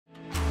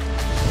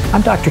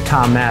I'm Dr.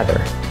 Tom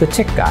Mather, the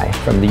tick guy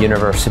from the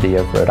University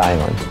of Rhode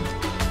Island.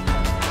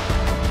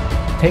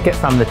 Take it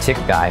from the tick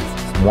guy,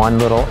 one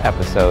little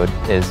episode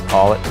is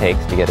all it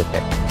takes to get a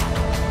tick.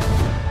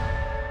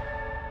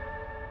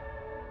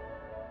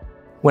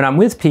 When I'm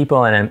with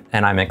people and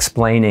I'm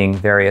explaining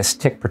various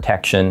tick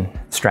protection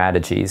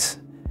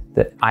strategies,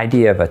 the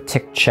idea of a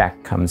tick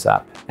check comes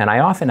up. And I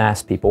often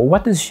ask people,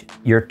 what does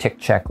your tick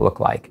check look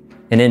like?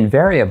 And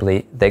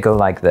invariably, they go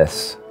like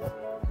this.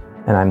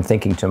 And I'm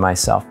thinking to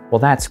myself, well,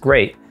 that's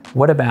great.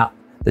 What about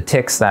the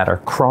ticks that are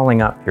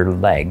crawling up your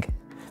leg,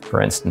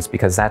 for instance,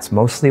 because that's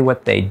mostly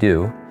what they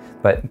do,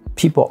 but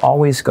people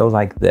always go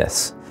like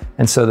this.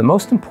 And so the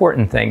most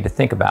important thing to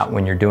think about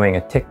when you're doing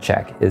a tick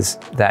check is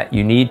that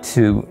you need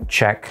to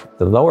check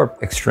the lower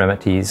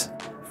extremities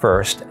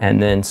first and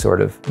then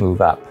sort of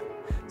move up.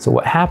 So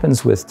what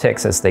happens with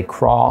ticks as they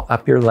crawl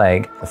up your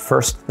leg, the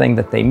first thing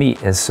that they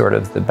meet is sort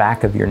of the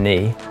back of your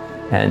knee,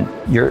 and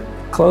your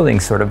clothing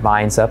sort of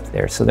binds up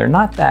there. So they're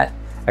not that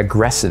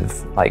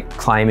aggressive, like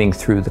climbing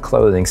through the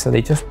clothing, so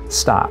they just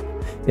stop.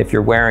 If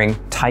you're wearing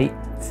tight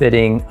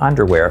fitting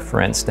underwear,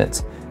 for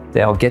instance,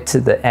 they'll get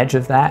to the edge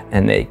of that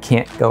and they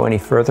can't go any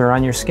further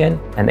on your skin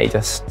and they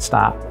just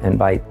stop and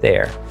bite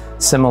there.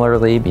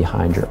 Similarly,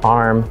 behind your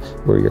arm,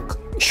 where your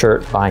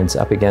shirt binds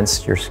up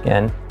against your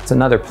skin, it's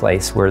another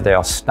place where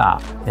they'll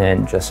stop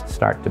and just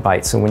start to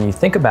bite. So when you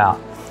think about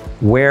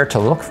where to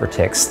look for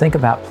ticks, think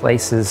about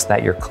places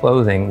that your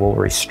clothing will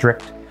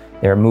restrict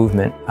their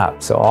movement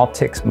up. So all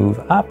ticks move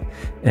up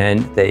and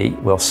they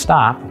will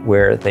stop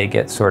where they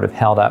get sort of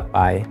held up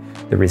by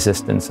the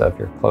resistance of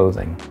your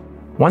clothing.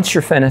 Once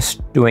you're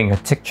finished doing a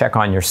tick check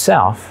on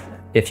yourself,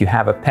 if you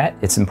have a pet,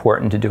 it's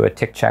important to do a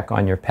tick check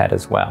on your pet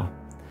as well.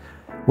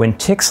 When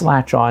ticks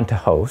latch on to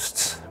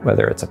hosts,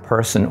 whether it's a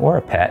person or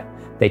a pet,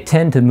 they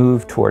tend to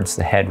move towards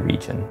the head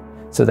region.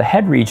 So the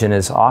head region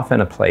is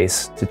often a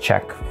place to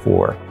check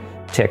for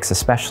ticks,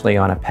 especially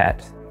on a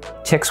pet.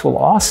 Ticks will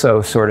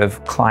also sort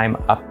of climb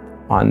up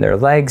on their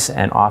legs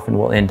and often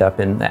will end up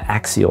in the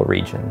axial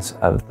regions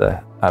of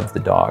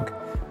the dog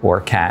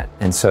or cat.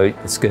 And so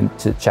it's good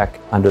to check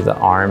under the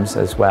arms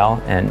as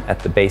well and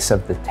at the base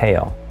of the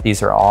tail.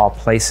 These are all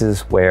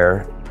places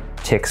where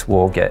ticks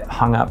will get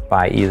hung up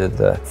by either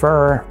the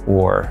fur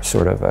or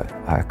sort of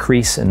a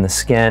crease in the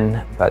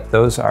skin, but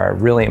those are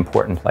really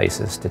important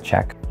places to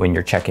check when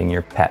you're checking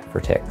your pet for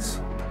ticks.